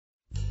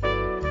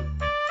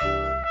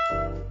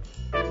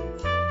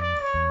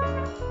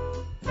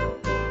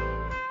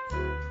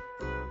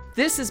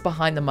This is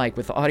Behind the Mic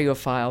with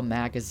AudioFile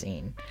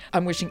Magazine.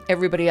 I'm wishing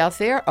everybody out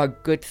there a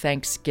good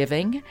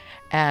Thanksgiving,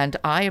 and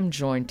I am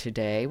joined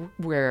today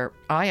where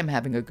I am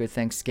having a good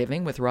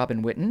Thanksgiving with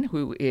Robin Whitten,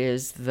 who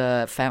is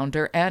the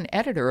founder and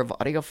editor of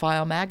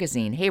AudioFile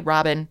Magazine. Hey,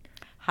 Robin.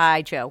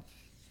 Hi, Joe.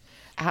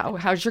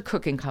 How's your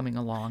cooking coming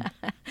along?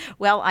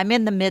 Well, I'm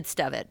in the midst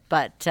of it,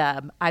 but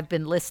I've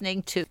been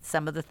listening to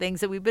some of the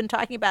things that we've been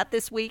talking about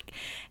this week.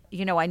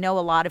 You know, I know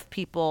a lot of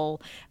people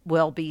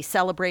will be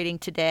celebrating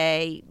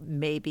today,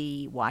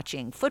 maybe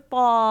watching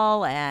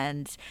football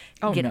and...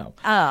 No.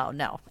 Oh,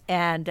 no.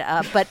 And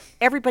but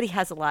everybody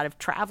has a lot of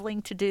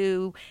traveling to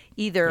do,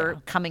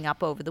 either coming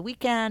up over the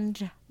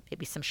weekend,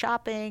 maybe some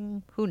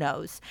shopping, who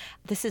knows.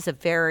 This is a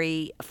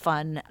very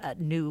fun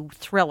new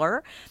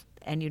thriller.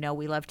 And, you know,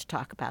 we love to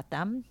talk about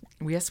them.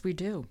 Yes, we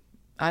do.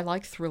 I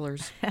like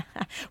thrillers.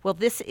 Well,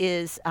 this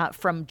is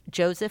from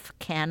Joseph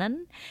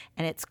Cannon,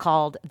 and it's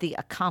called The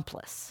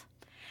Accomplice.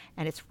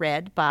 And it's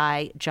read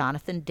by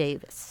Jonathan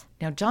Davis.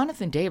 Now,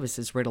 Jonathan Davis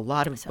has read a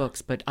lot of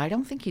books, but I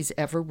don't think he's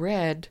ever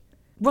read...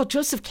 Well,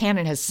 Joseph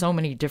Cannon has so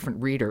many different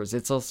readers.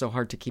 It's also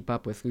hard to keep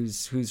up with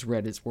who's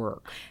read his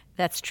work.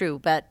 That's true,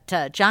 but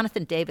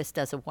Jonathan Davis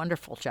does a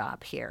wonderful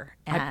job here.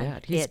 I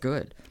bet. He's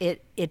good.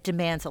 It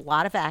demands a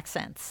lot of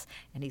accents,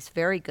 and he's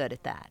very good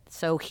at that.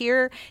 So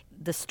here,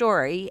 the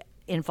story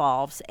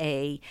involves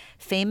a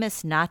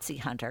famous Nazi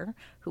hunter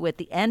who, at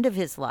the end of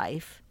his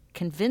life,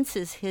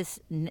 convinces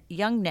his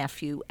young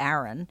nephew,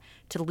 Aaron,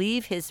 to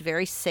leave his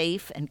very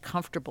safe and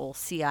comfortable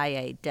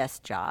CIA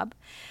desk job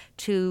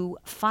to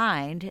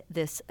find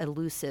this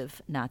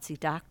elusive Nazi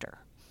doctor.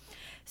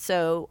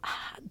 So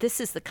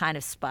this is the kind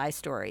of spy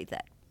story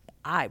that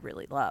I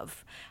really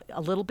love.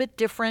 A little bit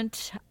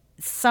different,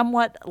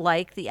 somewhat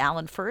like the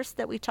Alan Furst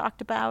that we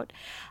talked about,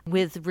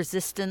 with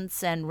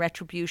resistance and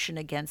retribution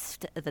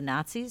against the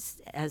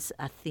Nazis as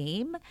a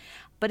theme.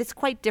 But it's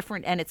quite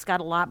different, and it's got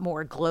a lot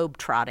more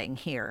globe-trotting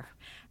here.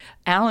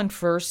 Alan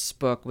Furst's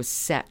book was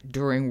set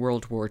during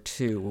World War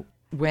II.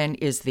 When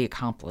is The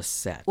Accomplice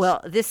set?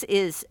 Well,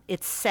 it's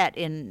set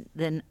in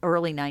the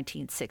early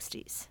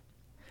 1960s.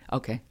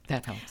 Okay,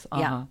 that helps.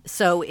 Yeah,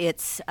 so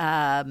it's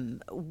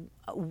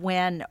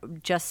when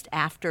just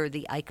after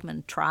the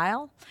Eichmann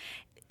trial.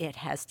 It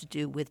has to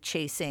do with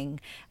chasing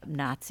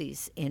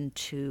Nazis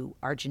into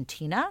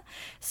Argentina.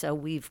 So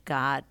we've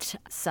got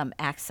some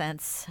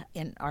accents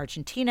in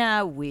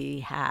Argentina. We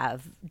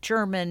have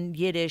German,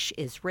 Yiddish,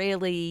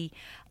 Israeli,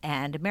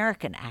 and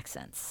American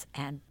accents.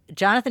 And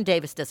Jonathan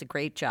Davis does a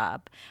great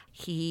job.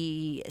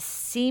 He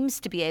seems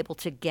to be able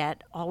to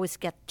always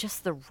get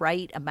just the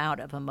right amount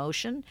of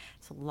emotion.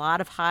 There's a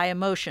lot of high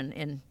emotion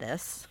in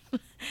this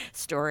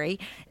story.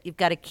 You've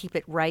got to keep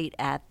it right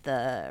at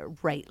the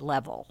right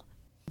level.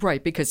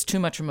 Right, because too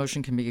much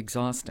emotion can be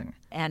exhausting.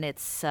 And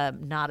it's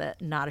not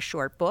a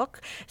short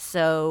book.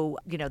 So,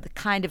 you know, the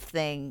kind of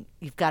thing,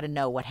 you've got to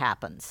know what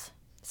happens.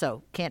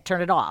 So can't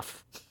turn it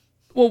off.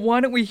 Well,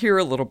 why don't we hear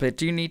a little bit?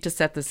 Do you need to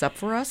set this up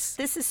for us?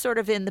 This is sort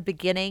of in the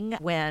beginning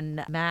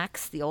when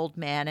Max, the old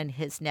man, and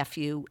his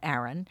nephew,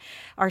 Aaron,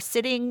 are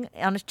sitting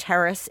on a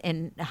terrace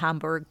in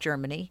Hamburg,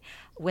 Germany,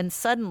 when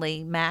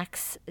suddenly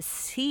Max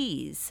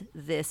sees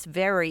this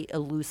very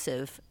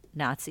elusive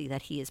Nazi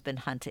that he has been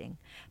hunting,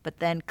 but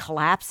then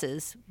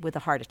collapses with a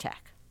heart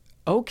attack.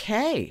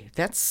 Okay,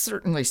 that's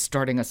certainly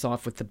starting us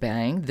off with the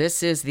bang.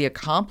 This is The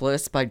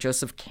Accomplice by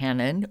Joseph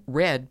Cannon,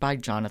 read by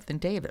Jonathan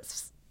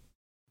Davis.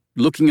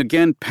 Looking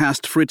again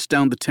past Fritz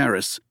down the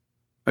terrace,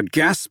 a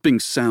gasping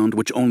sound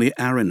which only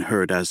Aaron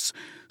heard as,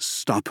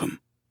 "Stop him."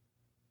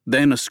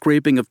 Then a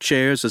scraping of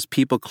chairs as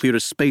people cleared a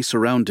space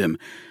around him.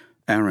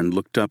 Aaron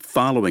looked up,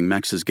 following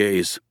Max's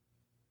gaze.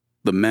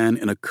 The man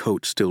in a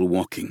coat still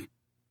walking.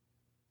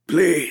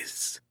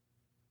 "Please,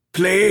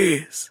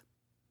 please."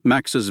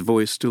 Max's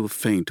voice still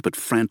faint but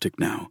frantic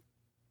now.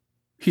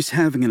 "He's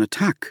having an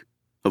attack,"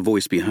 a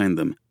voice behind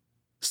them.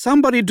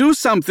 "Somebody do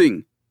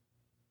something!"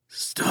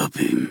 "Stop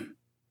him,"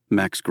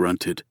 Max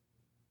grunted.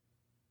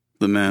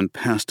 The man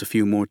passed a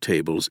few more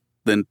tables,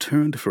 then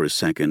turned for a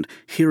second,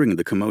 hearing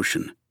the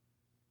commotion.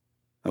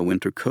 A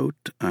winter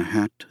coat, a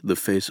hat, the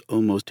face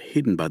almost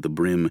hidden by the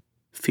brim,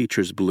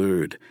 features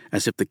blurred,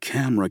 as if the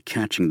camera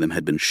catching them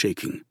had been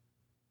shaking.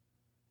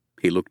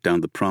 He looked down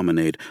the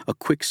promenade, a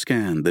quick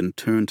scan, then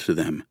turned to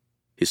them.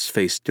 His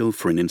face still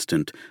for an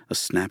instant, a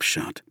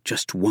snapshot,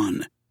 just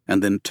one,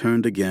 and then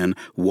turned again,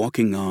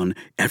 walking on,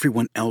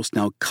 everyone else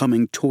now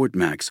coming toward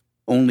Max,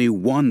 only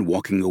one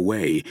walking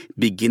away,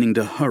 beginning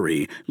to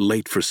hurry,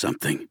 late for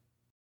something.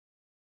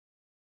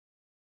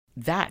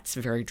 That's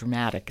very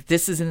dramatic.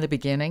 This is in the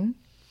beginning?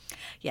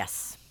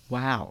 Yes.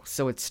 Wow.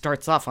 So it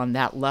starts off on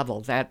that level.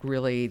 That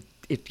really...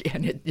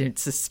 It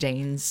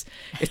sustains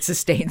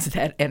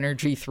that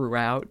energy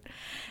throughout.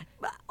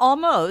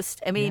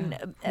 Almost. I mean,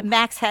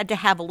 Max had to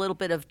have a little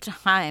bit of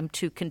time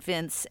to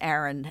convince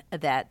Aaron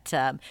that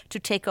to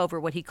take over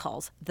what he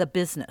calls the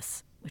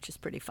business, which is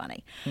pretty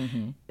funny.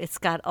 Mm-hmm. It's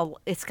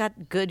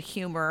got good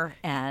humor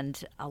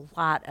and a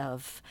lot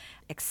of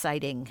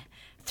exciting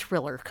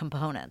thriller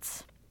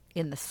components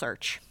in the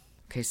search.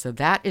 Okay, so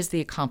that is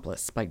The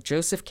Accomplice by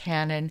Joseph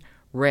Cannon,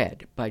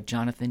 read by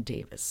Jonathan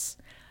Davis.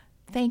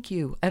 Thank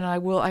you, and I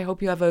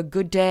hope you have a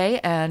good day,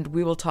 and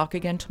we will talk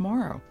again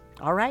tomorrow.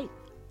 All right.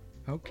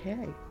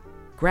 Okay.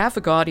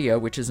 Graphic Audio,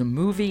 which is a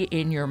movie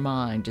in your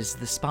mind, is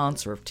the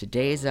sponsor of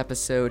today's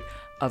episode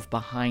of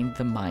Behind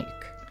the Mic.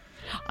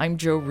 I'm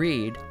Jo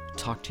Reed.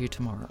 Talk to you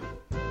tomorrow.